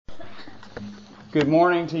Good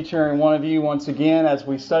morning, teacher, and one of you once again. As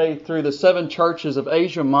we study through the 7 churches of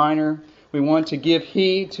Asia Minor, we want to give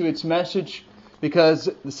heed to its message because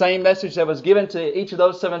the same message that was given to each of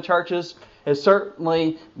those 7 churches is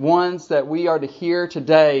certainly ones that we are to hear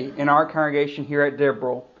today in our congregation here at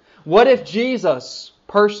Debrel. What if Jesus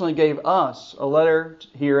personally gave us a letter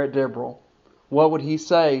here at Debrel? What would He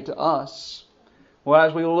say to us? Well,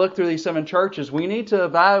 as we look through these 7 churches, we need to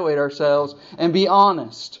evaluate ourselves and be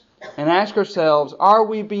honest and ask ourselves, are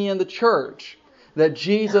we being the church that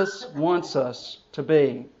Jesus wants us to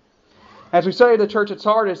be? As we studied the church at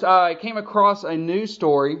Sardis, I came across a news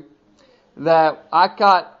story that I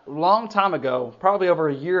got a long time ago, probably over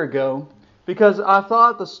a year ago, because I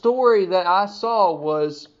thought the story that I saw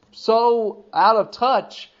was so out of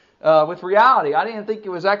touch with reality. I didn't think it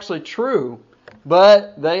was actually true,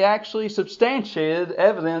 but they actually substantiated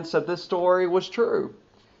evidence that this story was true.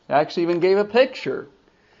 They actually even gave a picture.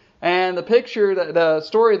 And the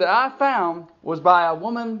story that I found was by a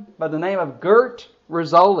woman by the name of Gert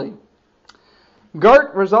Rizzoli.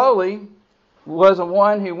 Gert Rizzoli was a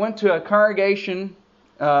one who went to a congregation,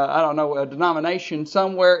 a denomination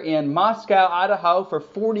somewhere in Moscow, Idaho for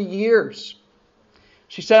 40 years.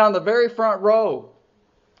 She sat on the very front row.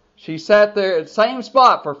 She sat there at the same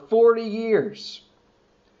spot for 40 years.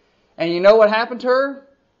 And you know what happened to her?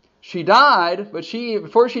 She died, but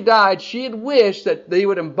before she died, she had wished that they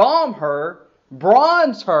would embalm her,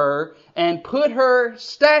 bronze her, and put her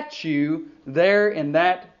statue there in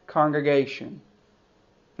that congregation.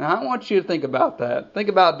 Now, I want you to think about that. Think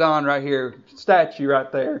about Don right here, statue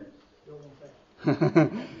right there.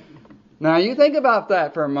 Now, you think about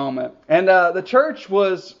that for a moment. And the church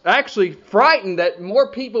was actually frightened that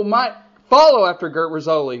more people might follow after Gert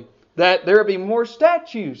Rizzoli, that there would be more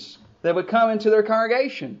statues that would come into their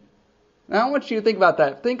congregation. Now, I want you to think about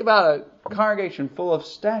that. Think about a congregation full of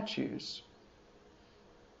statues.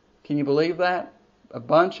 Can you believe that? A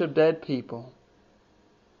bunch of dead people.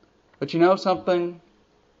 But you know something?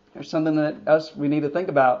 There's something that we need to think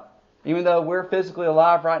about. Even though we're physically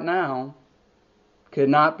alive right now, could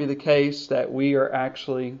not be the case that we are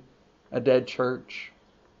actually a dead church.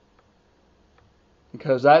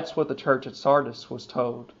 Because that's what the church at Sardis was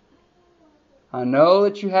told. I know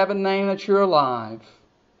that you have a name that you're alive,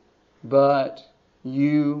 but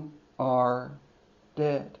you are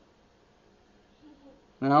dead.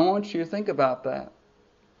 Now I want you to think about that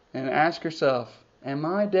and ask yourself, am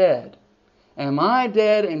I dead? Am I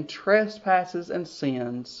dead in trespasses and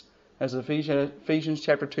sins? As Ephesians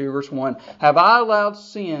chapter 2 verse 1. Have I allowed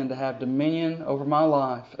sin to have dominion over my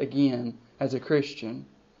life again as a Christian?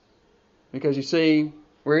 Because you see,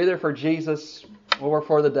 we're either for Jesus or we're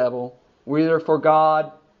for the devil. We're either for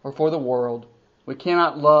God or for the world. We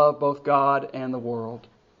cannot love both God and the world.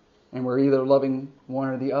 And we're either loving one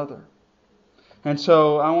or the other. And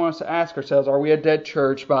so I want us to ask ourselves, are we a dead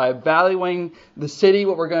church? By evaluating the city,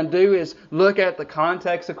 what we're going to do is look at the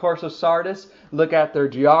context, of course, of Sardis, look at their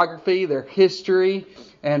geography, their history,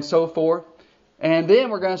 and so forth. And then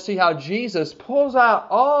we're going to see how Jesus pulls out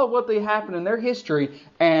all of what they happened in their history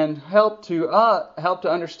and help to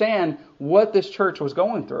understand what this church was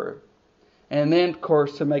going through. And then, of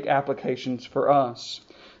course, to make applications for us.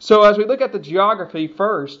 So as we look at the geography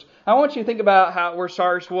first, I want you to think about where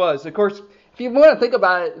Sardis was. Of course, if you want to think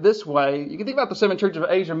about it this way, you can think about the 7 churches of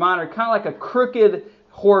Asia Minor kind of like a crooked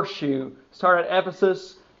horseshoe. Start at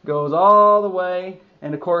Ephesus, goes all the way,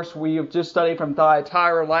 and of course we have just studied from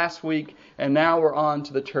Thyatira last week, and now we're on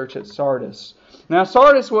to the church at Sardis. Now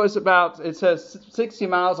Sardis was it says 60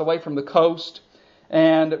 miles away from the coast,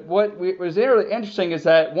 and what was really interesting is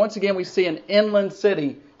that once again we see an inland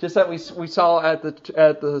city, just like we saw at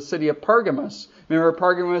the city of Pergamos. Remember,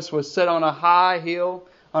 Pergamos was set on a high hill,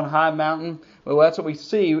 on a high mountain. Well, that's what we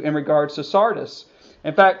see in regards to Sardis.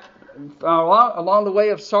 In fact, along the way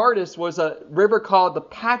of Sardis was a river called the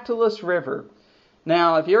Pactolus River.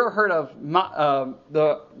 Now, if you ever heard of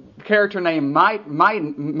the character named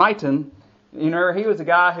Myton, you know, he was a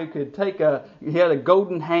guy who could he had a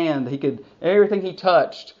golden hand. Everything he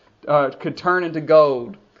touched could turn into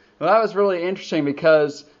gold. Well, that was really interesting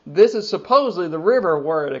because this is supposedly the river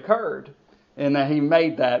where it occurred. And that he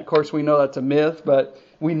made that. Of course, we know that's a myth, but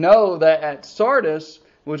we know that at Sardis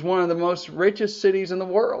was one of the most richest cities in the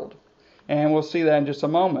world. And we'll see that in just a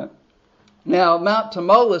moment. Now, Mount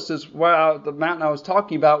Tmolus is the mountain I was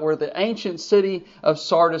talking about, where the ancient city of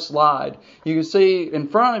Sardis lied. You can see in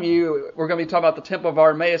front of you, we're going to be talking about the Temple of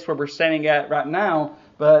Artemis, where we're standing at right now.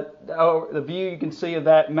 But the view you can see of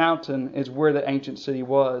that mountain is where the ancient city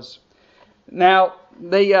was. Now,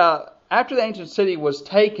 after the ancient city was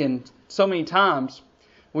taken so many times,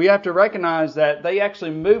 we have to recognize that they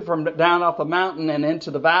actually moved from down off the mountain and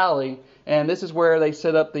into the valley. And this is where they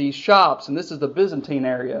set up these shops. And this is the Byzantine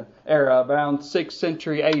era, around 6th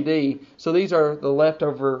century AD. So these are the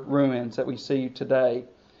leftover ruins that we see today.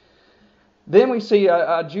 Then we see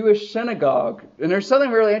a Jewish synagogue. And there's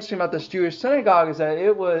something really interesting about this Jewish synagogue is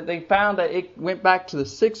that they found that it went back to the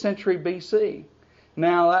 6th century BC.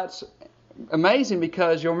 Now that's amazing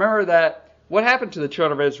because you'll remember that what happened to the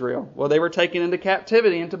children of Israel? Well, they were taken into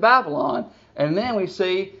captivity into Babylon. And then we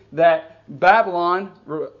see that Babylon,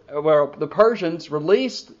 well, the Persians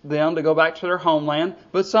released them to go back to their homeland,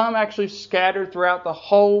 but some actually scattered throughout the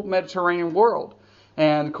whole Mediterranean world.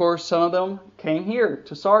 And of course, some of them came here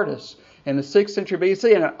to Sardis in the 6th century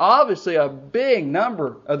BC. And obviously a big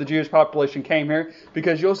number of the Jewish population came here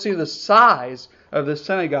because you'll see the size of this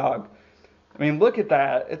synagogue. I mean, look at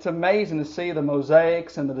that. It's amazing to see the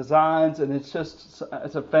mosaics and the designs, and it's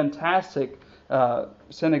a fantastic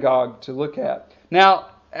synagogue to look at. Now,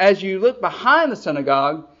 as you look behind the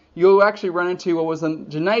synagogue, you'll actually run into what was a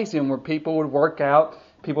gymnasium where people would work out,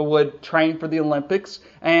 people would train for the Olympics,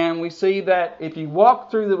 and we see that if you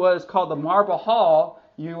walk through what is called the Marble Hall,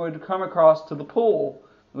 you would come across to the pool,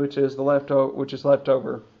 which is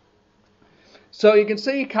leftover. So you can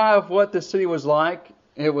see kind of what the city was like.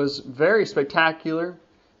 It was very spectacular.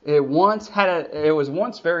 It was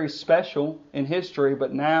once very special in history,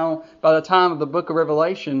 but now, by the time of the book of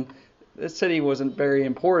Revelation, this city wasn't very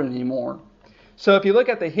important anymore. So if you look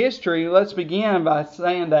at the history, let's begin by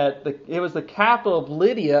saying that it was the capital of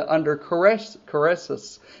Lydia under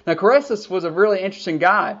Croesus. Now, Croesus was a really interesting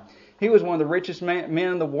guy. He was one of the richest men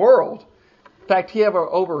in the world. In fact, he had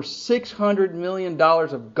over $600 million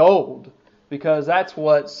of gold, because that's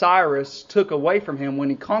what Cyrus took away from him when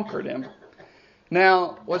he conquered him.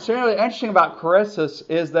 Now, what's really interesting about Croesus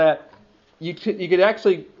is that you could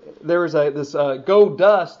actually, there was this gold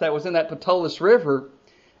dust that was in that Ptolis River,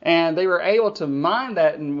 and they were able to mine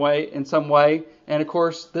that in some way. And of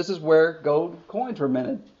course, this is where gold coins were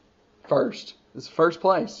minted first. This is the first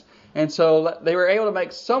place. And so they were able to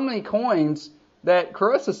make so many coins that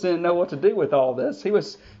Croesus didn't know what to do with all this. He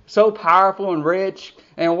was so powerful and rich,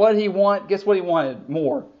 and guess what he wanted?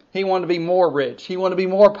 More. He wanted to be more rich. He wanted to be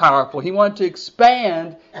more powerful. He wanted to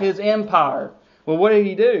expand his empire. Well, what did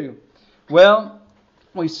he do? Well,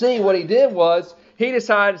 we see what he did was he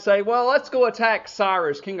decided to say, well, let's go attack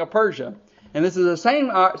Cyrus, king of Persia. And this is the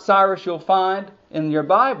same Cyrus you'll find in your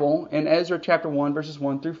Bible in Ezra chapter 1, verses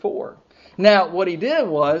 1 through 4. Now, what he did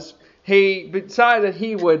was he decided that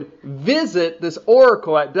he would visit this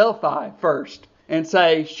oracle at Delphi first and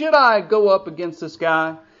say, should I go up against this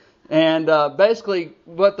guy? And basically,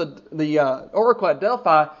 what the oracle at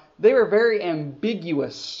Delphi, they were very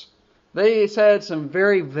ambiguous. They said some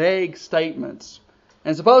very vague statements.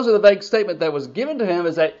 And supposedly the vague statement that was given to him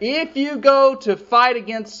is that if you go to fight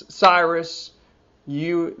against Cyrus,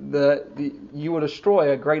 you will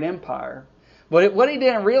destroy a great empire. But what he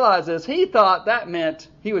didn't realize is he thought that meant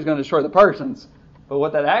he was going to destroy the Persians. But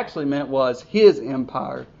what that actually meant was his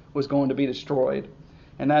empire was going to be destroyed.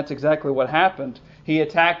 And that's exactly what happened. He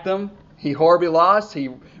attacked them. He horribly lost. He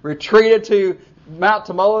retreated to Mount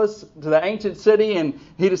Tmolus, to the ancient city, and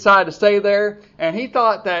he decided to stay there. And he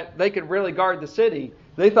thought that they could really guard the city.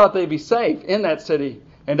 They thought they'd be safe in that city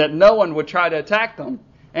and that no one would try to attack them.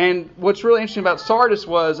 And what's really interesting about Sardis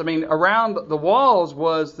was, around the walls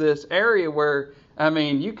was this area where,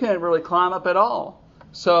 you couldn't really climb up at all.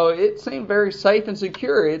 So it seemed very safe and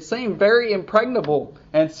secure. It seemed very impregnable.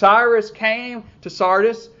 And Cyrus came to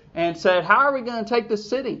Sardis and said, how are we going to take this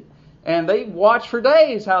city? And they watched for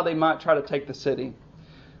days how they might try to take the city.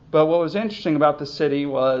 But what was interesting about the city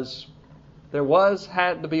was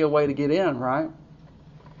had to be a way to get in, right?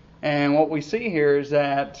 And what we see here is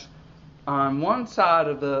that on one side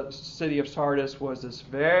of the city of Sardis was this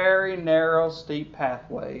very narrow, steep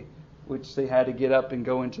pathway, which they had to get up and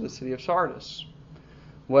go into the city of Sardis.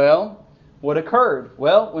 Well, what occurred?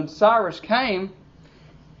 Well, when Cyrus came,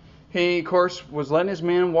 he, of course, was letting his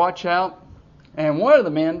men watch out, and one of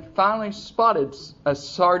the men finally spotted a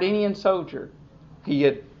Sardinian soldier.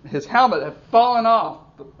 His helmet had fallen off,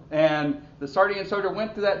 and the Sardinian soldier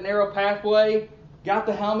went through that narrow pathway, got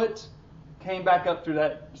the helmet, came back up through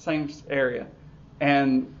that same area.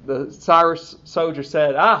 And the Cyrus soldier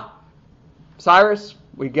said, Cyrus,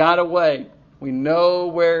 we got a way. We know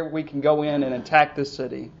where we can go in and attack this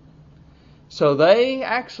city. So they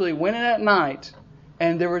actually went in at night,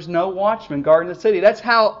 and there was no watchman guarding the city. That's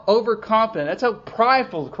how overconfident, that's how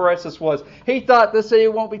prideful Croesus was. He thought the city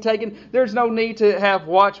won't be taken. There's no need to have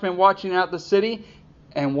watchmen watching out the city.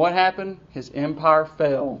 And what happened? His empire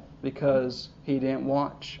fell because he didn't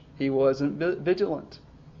watch. He wasn't vigilant.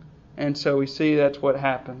 And so we see that's what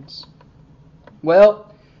happens.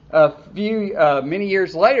 Well, many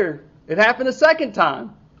years later, it happened a second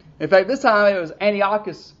time. In fact, this time it was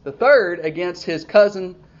Antiochus III against his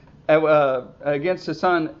cousin, his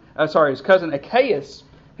cousin Achaeus,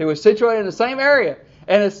 who was situated in the same area.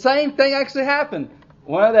 And the same thing actually happened.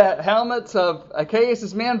 One of the helmets of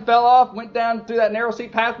Achaeus' men fell off, went down through that narrow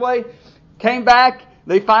seat pathway, came back.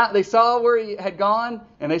 They saw where he had gone,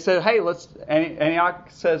 and they said, "Hey,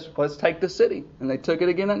 Antiochus says, let's take the city." And they took it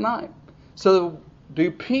again at night. So do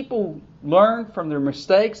people learn from their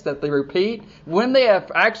mistakes that they repeat when they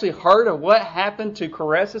have actually heard of what happened to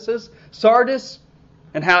Croesus' Sardis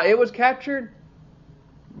and how it was captured?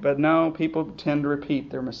 But no, people tend to repeat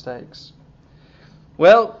their mistakes.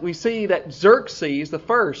 Well, we see that Xerxes the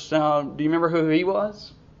first. Now, do you remember who he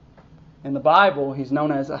was? In the Bible, he's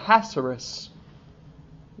known as Ahasuerus.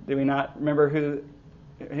 Do we not remember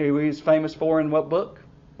who he's famous for in what book?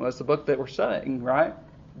 Well, it's the book that we're studying, right?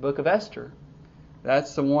 The book of Esther.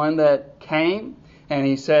 That's the one that came and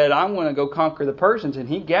he said, "I'm going to go conquer the Persians." And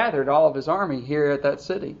he gathered all of his army here at that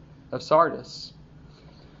city of Sardis.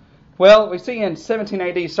 Well, we see in 17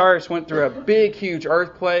 AD, Sardis went through a big, huge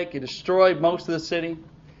earthquake. It destroyed most of the city.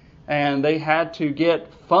 And they had to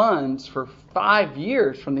get funds for 5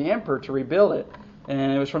 years from the emperor to rebuild it.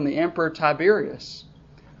 And it was from the emperor Tiberius.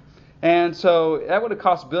 And so that would have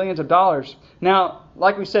cost billions of dollars. Now,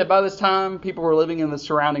 like we said, by this time, people were living in the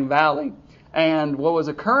surrounding valley. And what was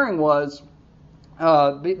occurring was,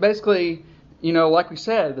 basically, like we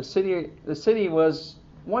said, the city was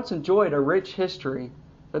once enjoyed a rich history.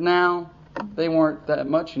 But now, they weren't that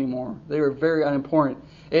much anymore. They were very unimportant.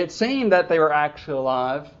 It seemed that they were actually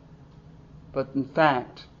alive, but in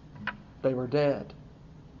fact, they were dead.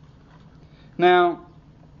 Now,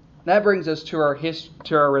 that brings us to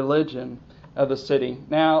our religion of the city.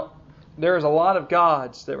 Now, there's a lot of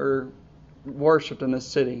gods that were worshipped in this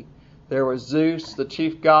city. There was Zeus, the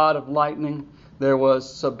chief god of lightning. There was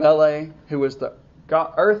Cybele, who was the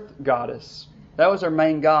earth goddess. That was their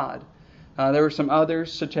main god. There were some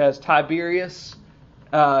others, such as Tiberius.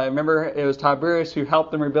 Remember, it was Tiberius who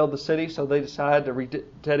helped them rebuild the city, so they decided to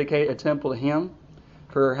rededicate a temple to him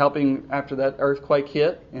for helping after that earthquake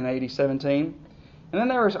hit in AD 17. And then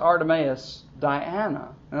there was Artemis, Diana.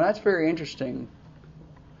 Now that's very interesting,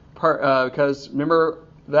 because remember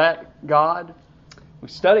that god? We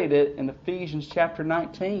studied it in Ephesians chapter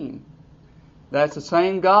 19. That's the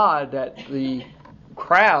same God that the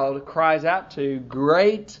crowd cries out to,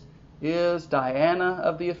 "Great is Diana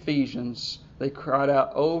of the Ephesians." They cried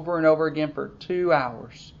out over and over again for 2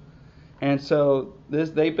 hours. And so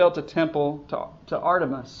they built a temple to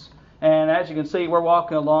Artemis. And as you can see, we're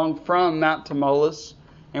walking along from Mount Tmolus,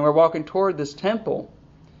 and we're walking toward this temple.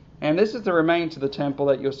 And this is the remains of the temple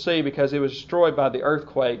that you'll see because it was destroyed by the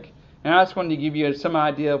earthquake. And I just wanted to give you some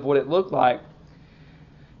idea of what it looked like.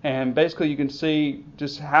 And basically you can see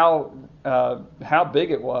just how big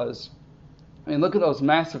it was. I mean, look at those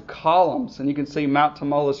massive columns, and you can see Mount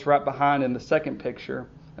Tmolus right behind in the second picture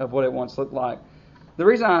of what it once looked like. The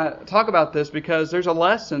reason I talk about this because there's a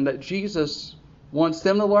lesson that Jesus wants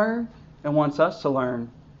them to learn and wants us to learn.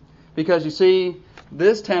 Because you see,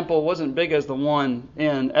 this temple wasn't big as the one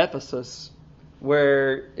in Ephesus,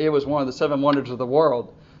 where it was one of the 7 wonders of the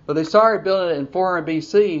world. But they started building it in 400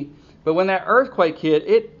 BC, but when that earthquake hit,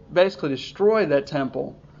 it basically destroyed that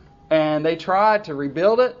temple. And they tried to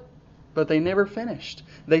rebuild it, but they never finished.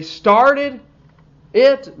 They started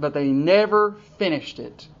it, but they never finished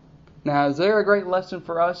it. Now, is there a great lesson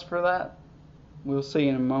for us for that? We'll see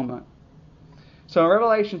in a moment. So in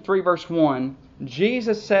Revelation 3 verse 1,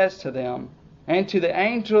 Jesus says to them, "And to the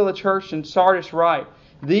angel of the church in Sardis write,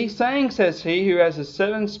 These sayings says he who has the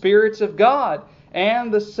 7 spirits of God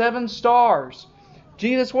and the 7 stars."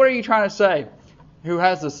 Jesus, what are you trying to say? Who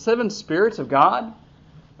has the 7 spirits of God?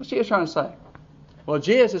 What's Jesus trying to say? Well,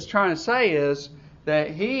 Jesus is trying to say is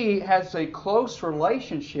that he has a close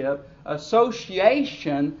relationship,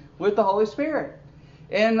 association with the Holy Spirit.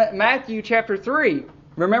 In Matthew chapter 3,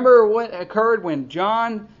 remember what occurred when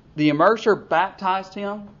John the Immerser baptized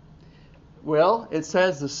him? Well, it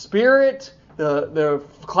says the Spirit, the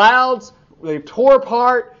clouds, they tore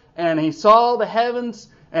apart, and he saw the heavens,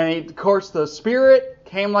 and of course the Spirit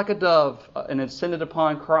came like a dove and ascended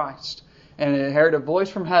upon Christ. And it heard a voice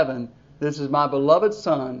from heaven, "This is my beloved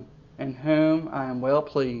Son, in whom I am well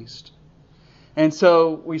pleased." And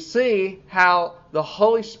so we see how the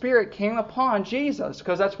Holy Spirit came upon Jesus,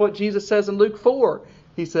 because that's what Jesus says in Luke 4.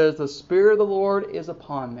 He says, "The Spirit of the Lord is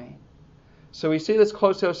upon me." So we see this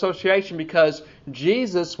close association because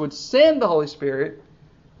Jesus would send the Holy Spirit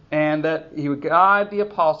and that he would guide the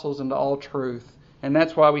apostles into all truth. And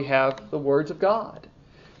that's why we have the words of God.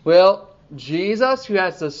 Well, Jesus, who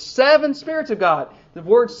has the 7 spirits of God. The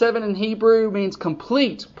word 7 in Hebrew means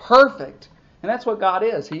complete, perfect. And that's what God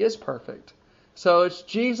is. He is perfect. So it's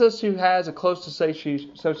Jesus who has a close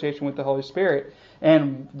association with the Holy Spirit.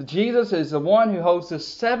 And Jesus is the one who holds the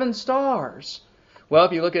 7 stars. Well,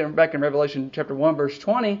 if you look at it back in Revelation chapter 1, verse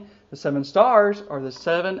 20, the 7 stars are the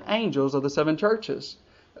 7 angels of the 7 churches.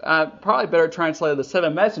 Probably better translated the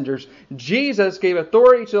 7 messengers. Jesus gave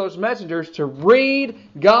authority to those messengers to read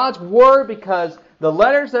God's Word because the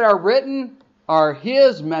letters that are written are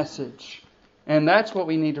His message. And that's what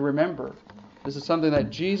we need to remember. This is something that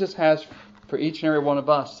Jesus has for each and every one of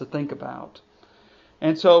us to think about.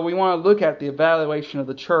 And so we want to look at the evaluation of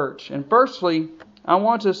the church. And firstly, I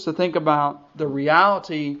want us to think about the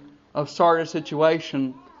reality of Sardis'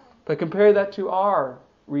 situation, but compare that to our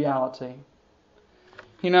reality.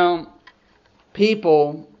 You know,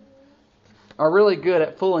 people are really good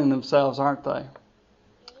at fooling themselves, aren't they?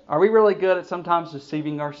 Are we really good at sometimes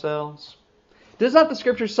deceiving ourselves? Does not the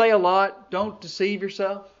Scripture say a lot, don't deceive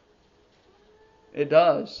yourself? It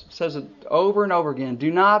does. It says it over and over again.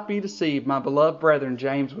 Do not be deceived, my beloved brethren,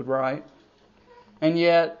 James would write. And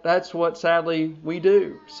yet, that's what sadly we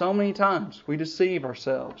do. So many times we deceive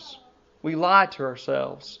ourselves. We lie to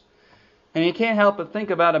ourselves. And you can't help but think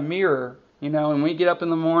about a mirror. You know, when we get up in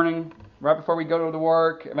the morning, right before we go to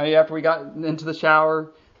work, maybe after we got into the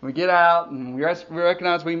shower, we get out and we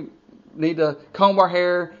recognize we need to comb our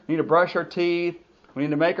hair, we need to brush our teeth, we need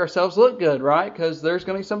to make ourselves look good, right? Because there's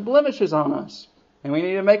going to be some blemishes on us. And we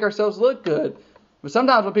need to make ourselves look good. But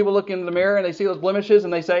sometimes when people look into the mirror and they see those blemishes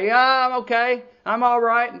and they say, yeah, I'm okay, I'm all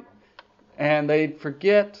right. And they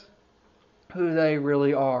forget who they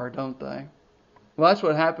really are, don't they? Well, that's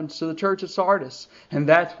what happens to the church of Sardis. And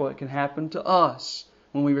that's what can happen to us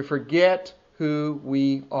when we forget who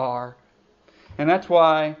we are. And that's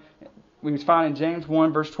why we find in James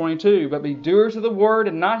 1 verse 22, but be doers of the word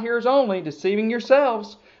and not hearers only, deceiving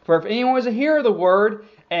yourselves. For if anyone is a hearer of the word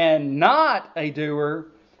and not a doer,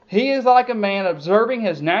 he is like a man observing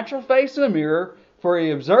his natural face in a mirror, for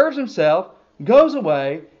he observes himself, goes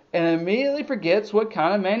away, and immediately forgets what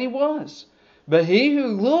kind of man he was. But he who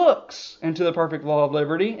looks into the perfect law of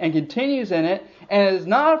liberty and continues in it, and is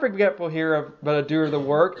not a forgetful hearer but a doer of the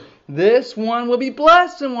work, this one will be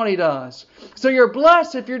blessed in what he does. So you're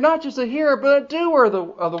blessed if you're not just a hearer but a doer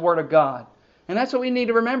of the Word of God. And that's what we need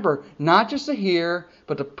to remember. Not just to hear,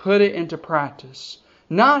 but to put it into practice.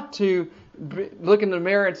 Not to look in the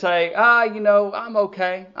mirror and say, I'm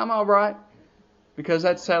okay, I'm all right. Because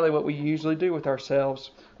that's sadly what we usually do with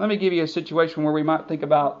ourselves. Let me give you a situation where we might think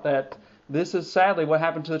about that. This is sadly what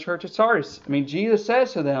happened to the church at Sardis. I mean, Jesus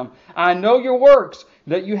says to them, I know your works,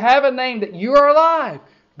 that you have a name, that you are alive,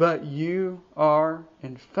 but you are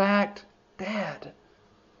in fact dead.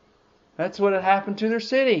 That's what had happened to their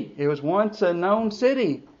city. It was once a known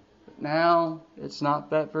city. But now it's not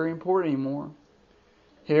that very important anymore.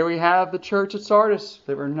 Here we have the church at Sardis.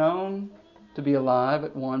 They were known to be alive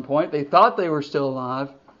at one point. They thought they were still alive,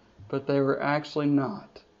 but they were actually not.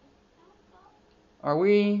 Are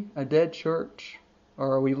we a dead church,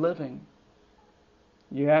 or are we living?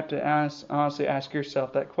 You have to honestly ask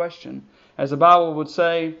yourself that question. As the Bible would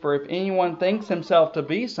say, for if anyone thinks himself to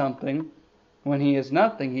be something, when he is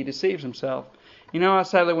nothing, he deceives himself. You know,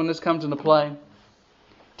 sadly, when this comes into play,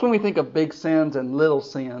 it's when we think of big sins and little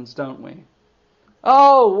sins, don't we?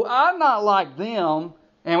 Oh, I'm not like them.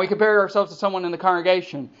 And we compare ourselves to someone in the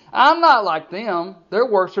congregation. I'm not like them. They're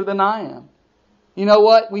worse than I am. You know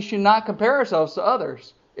what? We should not compare ourselves to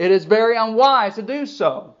others. It is very unwise to do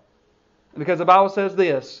so. Because the Bible says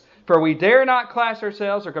this, for we dare not class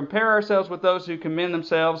ourselves or compare ourselves with those who commend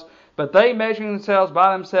themselves, but they measuring themselves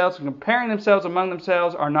by themselves and comparing themselves among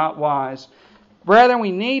themselves are not wise. Brethren,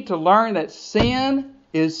 we need to learn that sin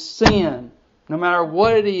is sin, no matter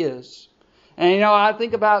what it is. And I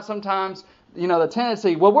think about sometimes, the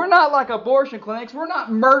tendency, well, we're not like abortion clinics, we're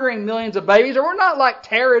not murdering millions of babies, or we're not like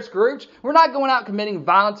terrorist groups, we're not going out committing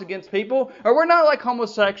violence against people, or we're not like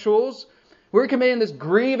homosexuals. We're committing this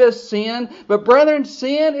grievous sin. But brethren,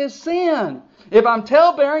 sin is sin. If I'm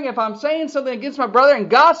talebearing, if I'm saying something against my brother and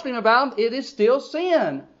gossiping about him, it is still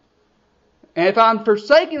sin. And if I'm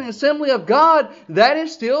forsaking the assembly of God, that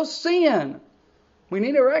is still sin. We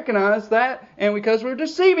need to recognize that, and because we're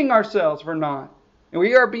deceiving ourselves if we're not. And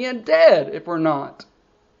we are being dead if we're not.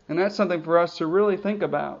 And that's something for us to really think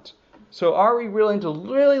about. So are we willing to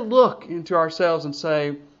really look into ourselves and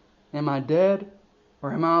say, am I dead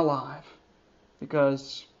or am I alive?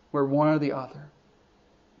 Because we're one or the other.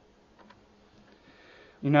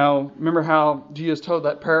 Remember how Jesus told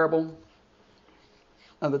that parable?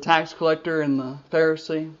 of the tax collector and the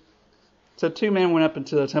Pharisee. So two men went up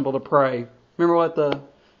into the temple to pray. Remember what the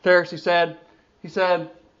Pharisee said? He said,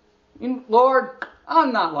 Lord,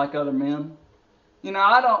 I'm not like other men. I'm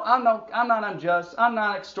not unjust. I'm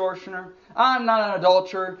not an extortioner. I'm not an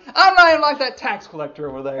adulterer. I'm not even like that tax collector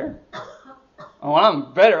over there. Oh,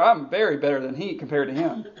 I'm better. I'm very better than he compared to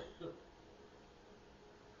him.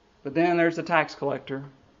 But then there's the tax collector,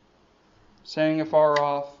 saying afar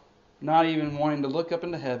off, not even wanting to look up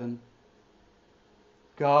into heaven,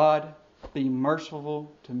 God, be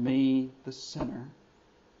merciful to me, the sinner.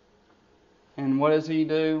 And what does he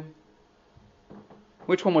do?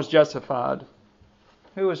 Which one was justified?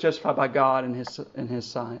 Who was justified by God in his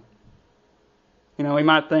sight? We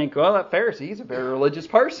might think, well, that Pharisee, he's a very religious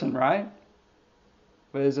person, right?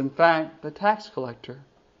 But it is in fact the tax collector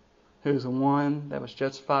who is the one that was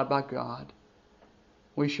justified by God.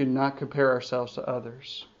 We should not compare ourselves to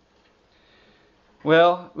others.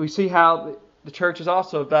 Well, we see how the church is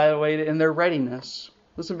also evaluated in their readiness.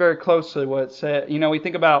 Listen very closely to what it said. We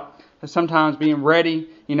think about sometimes being ready.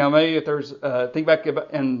 Maybe if there's, think back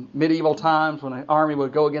in medieval times when an army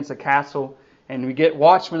would go against a castle and we get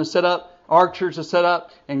watchmen to set up, archers to set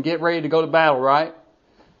up and get ready to go to battle, right?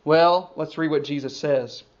 Well, let's read what Jesus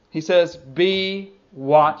says. He says, be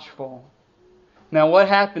watchful. Now, what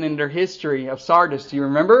happened in their history of Sardis? Do you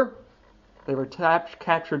remember? They were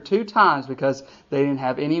captured 2 times because they didn't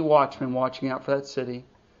have any watchmen watching out for that city.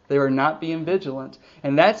 They were not being vigilant.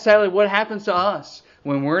 And that's sadly what happens to us.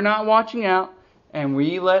 When we're not watching out and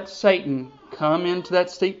we let Satan come into that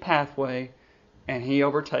steep pathway and he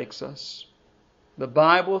overtakes us. The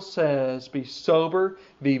Bible says, be sober,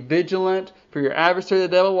 be vigilant, for your adversary the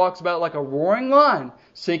devil walks about like a roaring lion,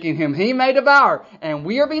 seeking whom he may devour. And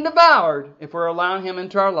we are being devoured if we're allowing him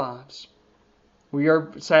into our lives. We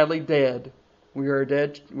are sadly dead. We are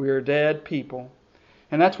dead people.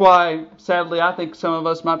 And that's why, sadly, I think some of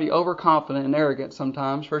us might be overconfident and arrogant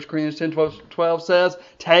sometimes. 1 Corinthians 10:12 says,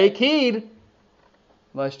 take heed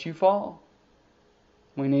lest you fall.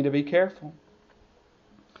 We need to be careful.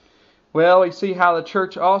 Well, we see how the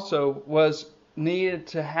church also was needed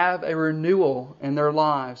to have a renewal in their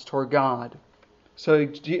lives toward God. So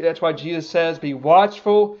that's why Jesus says, be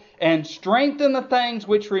watchful and strengthen the things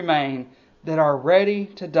which remain that are ready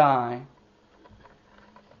to die.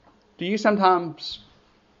 Do you sometimes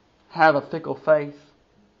have a fickle faith?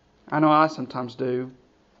 I know I sometimes do,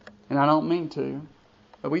 and I don't mean to.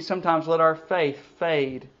 But we sometimes let our faith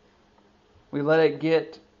fade. We let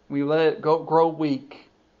it grow weak.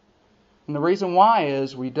 And the reason why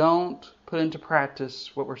is we don't put into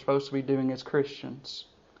practice what we're supposed to be doing as Christians.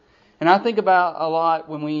 And I think about a lot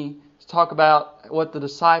when we talk about what the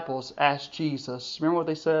disciples asked Jesus. Remember what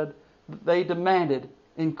they said? They demanded,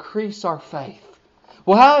 increase our faith.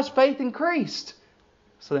 Well, how is faith increased?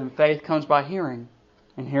 So then faith comes by hearing,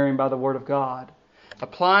 and hearing by the Word of God.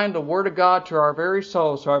 Applying the Word of God to our very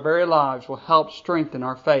souls, to our very lives, will help strengthen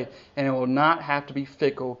our faith. And it will not have to be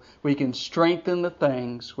fickle. We can strengthen the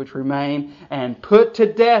things which remain and put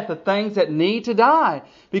to death the things that need to die.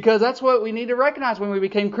 Because that's what we need to recognize when we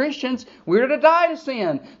became Christians. We're to die to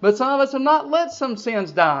sin. But some of us have not let some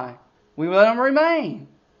sins die. We let them remain.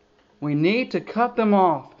 We need to cut them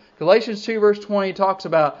off. Galatians 2 verse 20 talks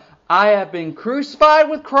about, I have been crucified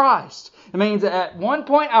with Christ. It means that at one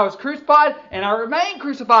point I was crucified and I remain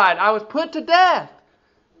crucified. I was put to death.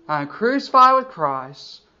 I am crucified with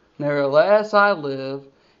Christ. Nevertheless I live,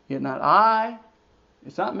 yet not I,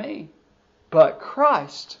 it's not me, but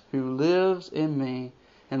Christ who lives in me.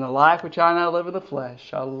 And the life which I now live in the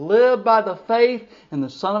flesh, I live by the faith in the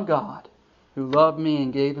Son of God, who loved me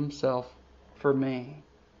and gave Himself for me.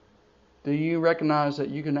 Do you recognize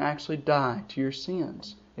that you can actually die to your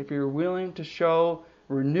sins if you're willing to show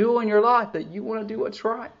renewal in your life, that you want to do what's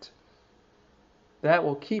right? That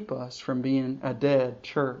will keep us from being a dead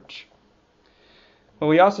church. But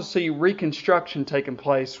we also see reconstruction taking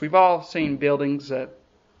place. We've all seen buildings that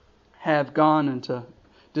have gone into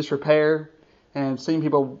disrepair and seen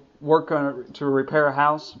people work on to repair a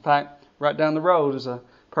house. In fact, right down the road is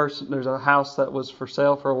there's a house that was for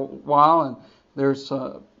sale for a while, and there's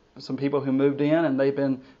some people who moved in and they've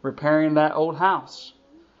been repairing that old house.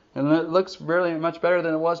 And it looks really much better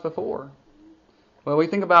than it was before. Well, we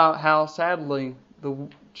think about how sadly the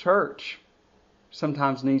church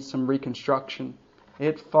sometimes needs some reconstruction.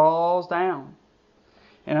 It falls down.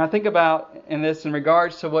 And I think about this in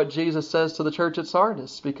regards to what Jesus says to the church at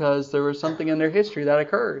Sardis, because there was something in their history that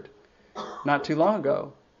occurred not too long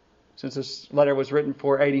ago. Since this letter was written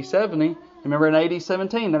for AD 70, remember in AD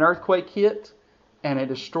 17 an earthquake hit and it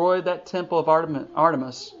destroyed that temple of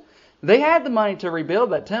Artemis. They had the money to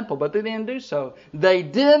rebuild that temple, but they didn't do so. They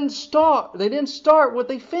didn't start what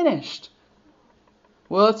they finished.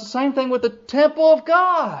 Well, it's the same thing with the temple of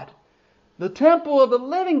God. The temple of the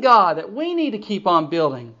living God that we need to keep on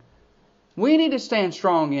building. We need to stand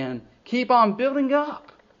strong in. Keep on building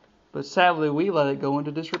up. But sadly, we let it go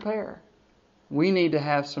into disrepair. We need to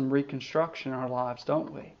have some reconstruction in our lives,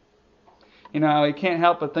 don't we? You can't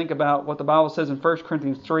help but think about what the Bible says in 1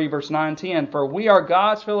 Corinthians 3, verse 9 and 10. For we are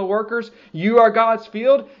God's fellow workers. You are God's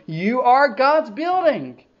field. You are God's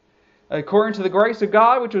building. According to the grace of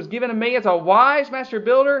God, which was given to me as a wise master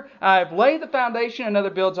builder, I have laid the foundation, another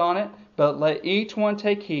builds on it. But let each one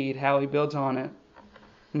take heed how he builds on it.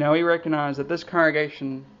 We recognize that this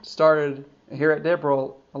congregation started here at Deborah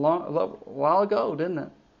a while ago, didn't it?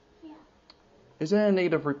 Yeah. Is it in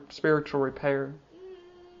need of spiritual repair?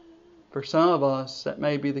 For some of us, that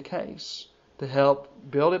may be the case, to help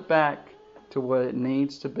build it back to what it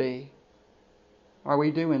needs to be. Are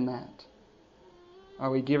we doing that?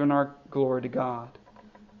 Are we giving our glory to God?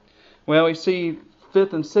 Well, we see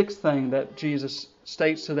fifth and sixth thing that Jesus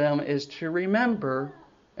states to them is to remember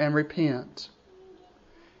and repent.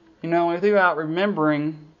 When you think about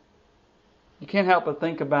remembering, you can't help but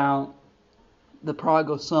think about the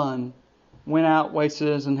prodigal son. Went out, wasted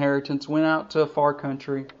his inheritance, went out to a far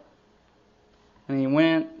country. And he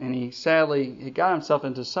went and he got himself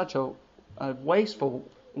into such a wasteful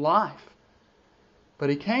life. But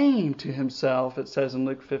he came to himself, it says in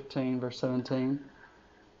Luke 15, verse 17.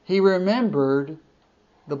 He remembered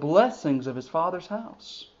the blessings of his father's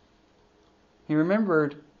house. He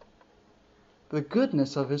remembered the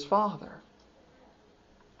goodness of his father.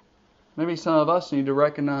 Maybe some of us need to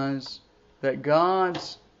recognize that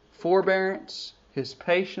God's forbearance, His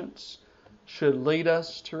patience, should lead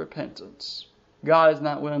us to repentance. God is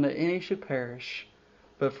not willing that any should perish,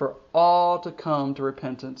 but for all to come to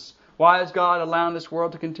repentance. Why is God allowing this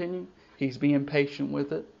world to continue? He's being patient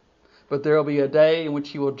with it. But there will be a day in which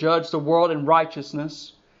He will judge the world in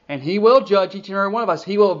righteousness. And He will judge each and every one of us.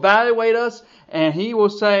 He will evaluate us and He will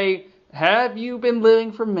say, have you been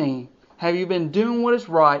living for me? Have you been doing what is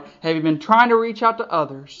right? Have you been trying to reach out to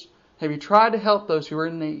others? Have you tried to help those who are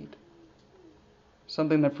in need?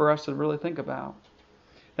 Something that for us to really think about.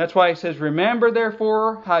 That's why He says, remember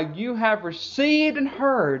therefore how you have received and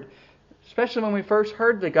heard, especially when we first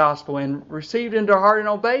heard the gospel and received into our heart and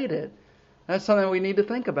obeyed it. That's something we need to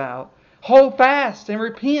think about. Hold fast and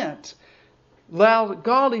repent. Allow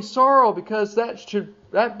godly sorrow, because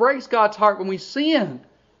that breaks God's heart when we sin,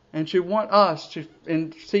 and should want us to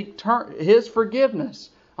seek His forgiveness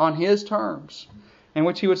on His terms. In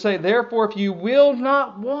which He would say, therefore, if you will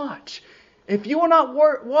not watch, if you will not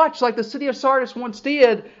watch like the city of Sardis once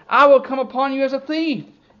did, I will come upon you as a thief,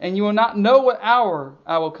 and you will not know what hour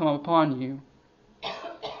I will come upon you.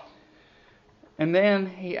 And then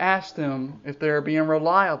He asked them if they're being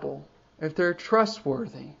reliable, if they're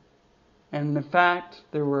trustworthy. And in fact,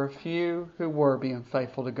 there were a few who were being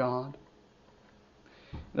faithful to God.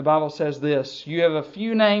 The Bible says this, you have a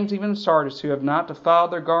few names, even in Sardis, who have not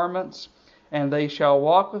defiled their garments, and they shall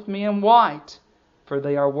walk with me in white, for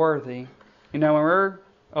they are worthy. When we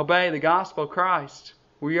obey the gospel of Christ,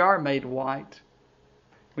 we are made white.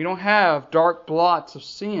 We don't have dark blots of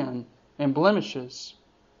sin and blemishes.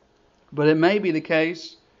 But it may be the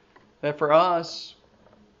case that for us,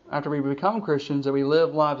 after we become Christians, that we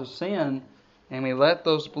live lives of sin and we let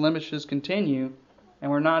those blemishes continue,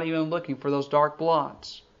 and we're not even looking for those dark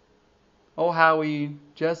blots. Oh, how we,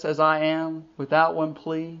 just as I am, without one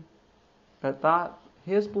plea, that thought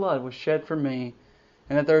His blood was shed for me,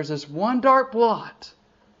 and that there's this one dark blot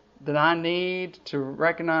that I need to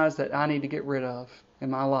recognize that I need to get rid of in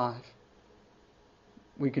my life.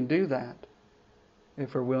 We can do that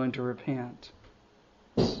if we're willing to repent.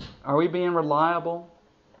 Are we being reliable?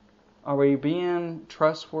 Are we being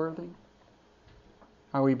trustworthy?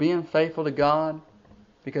 Are we being faithful to God?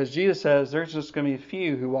 Because Jesus says there's just going to be a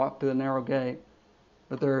few who walk through the narrow gate,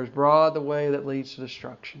 but there is broad the way that leads to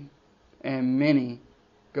destruction, and many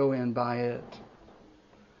go in by it.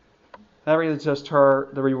 That leads us to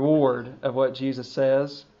the reward of what Jesus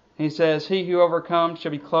says. He says, he who overcomes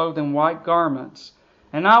shall be clothed in white garments,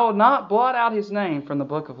 and I will not blot out his name from the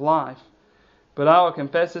book of life, but I will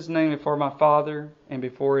confess his name before my Father and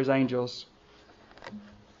before His angels.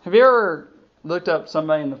 Have you ever looked up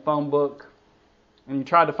somebody in the phone book and you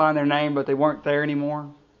tried to find their name but they weren't there anymore?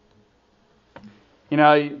 You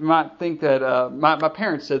might think that my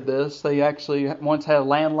parents did this. They actually once had a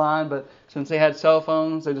landline, but since they had cell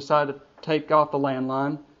phones, they decided to take off the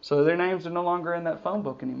landline. So their names are no longer in that phone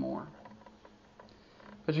book anymore.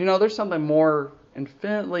 But there's something more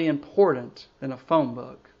infinitely important than a phone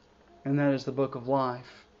book. and that is the book of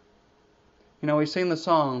life. You know, we sing the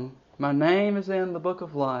song, my name is in the book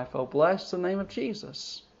of life. Oh, bless the name of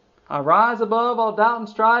Jesus. I rise above all doubt and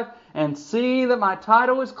strife and see that my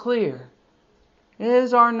title is clear.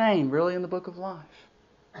 Is our name really in the book of life?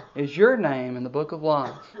 Is your name in the book of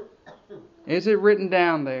life? Is it written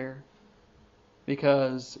down there?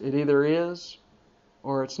 Because it either is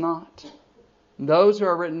or it's not. Those who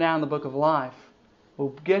are written down in the book of life will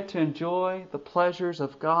get to enjoy the pleasures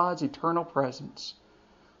of God's eternal presence.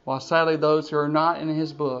 While sadly those who are not in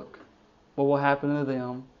His book, what will happen to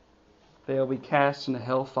them? They'll be cast into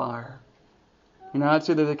hellfire. You know, that's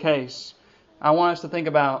either the case. I want us to think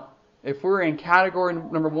about, if we're in category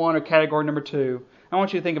number 1 or category number 2, I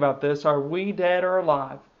want you to think about this. Are we dead or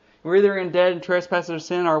alive? We're either in dead and trespasses of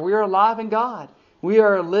sin, or we are alive in God. We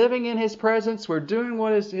are living in His presence. We're doing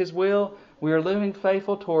what is His will. We are living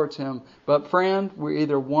faithful towards Him. But friend, we're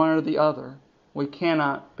either one or the other. We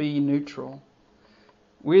cannot be neutral.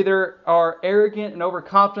 We either are arrogant and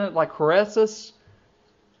overconfident like Croesus.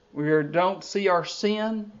 We don't see our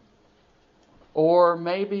sin. Or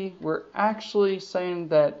maybe we're actually saying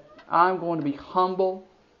that I'm going to be humble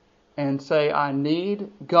and say I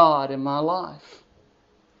need God in my life.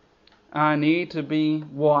 I need to be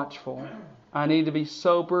watchful. I need to be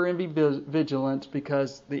sober and be vigilant,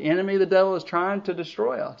 because the enemy, the devil, is trying to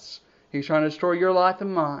destroy us. He's trying to destroy your life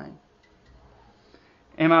and mine.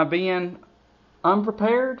 Am I being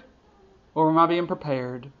unprepared, or am I being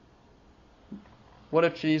prepared? What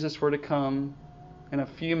if Jesus were to come in a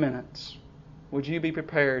few minutes? Would you be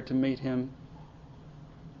prepared to meet Him?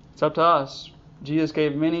 It's up to us. Jesus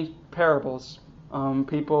gave many parables on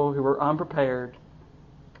people who were unprepared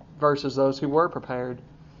versus those who were prepared.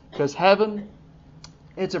 Because heaven,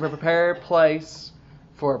 it's a prepared place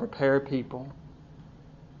for a prepared people.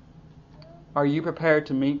 Are you prepared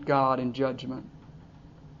to meet God in judgment?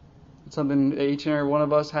 It's something each and every one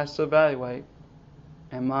of us has to evaluate.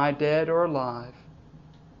 Am I dead or alive?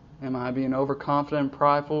 Am I being overconfident and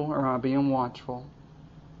prideful, or am I being watchful?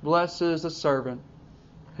 Blessed is the servant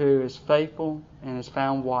who is faithful and is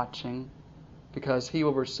found watching, because he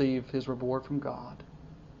will receive his reward from God.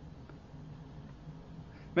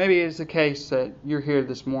 Maybe it's the case that you're here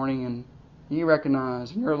this morning and you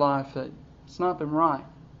recognize in your life that it's not been right.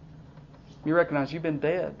 You recognize you've been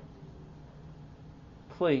dead.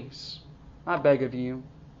 Please, I beg of you,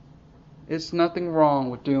 it's nothing wrong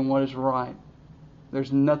with doing what is right.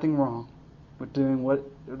 There's nothing wrong with doing what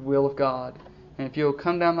the will of God. And if you'll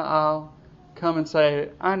come down the aisle, come and say,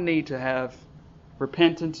 I need to have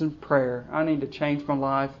repentance and prayer. I need to change my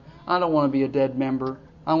life. I don't want to be a dead member.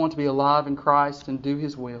 I want to be alive in Christ and do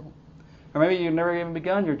His will. Or maybe you've never even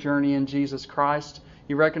begun your journey in Jesus Christ.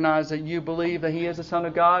 You recognize that you believe that He is the Son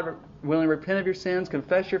of God, willing to repent of your sins,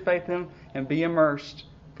 confess your faith in Him, and be immersed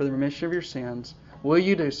for the remission of your sins. Will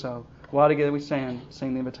you do so? While together we sing the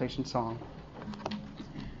invitation song.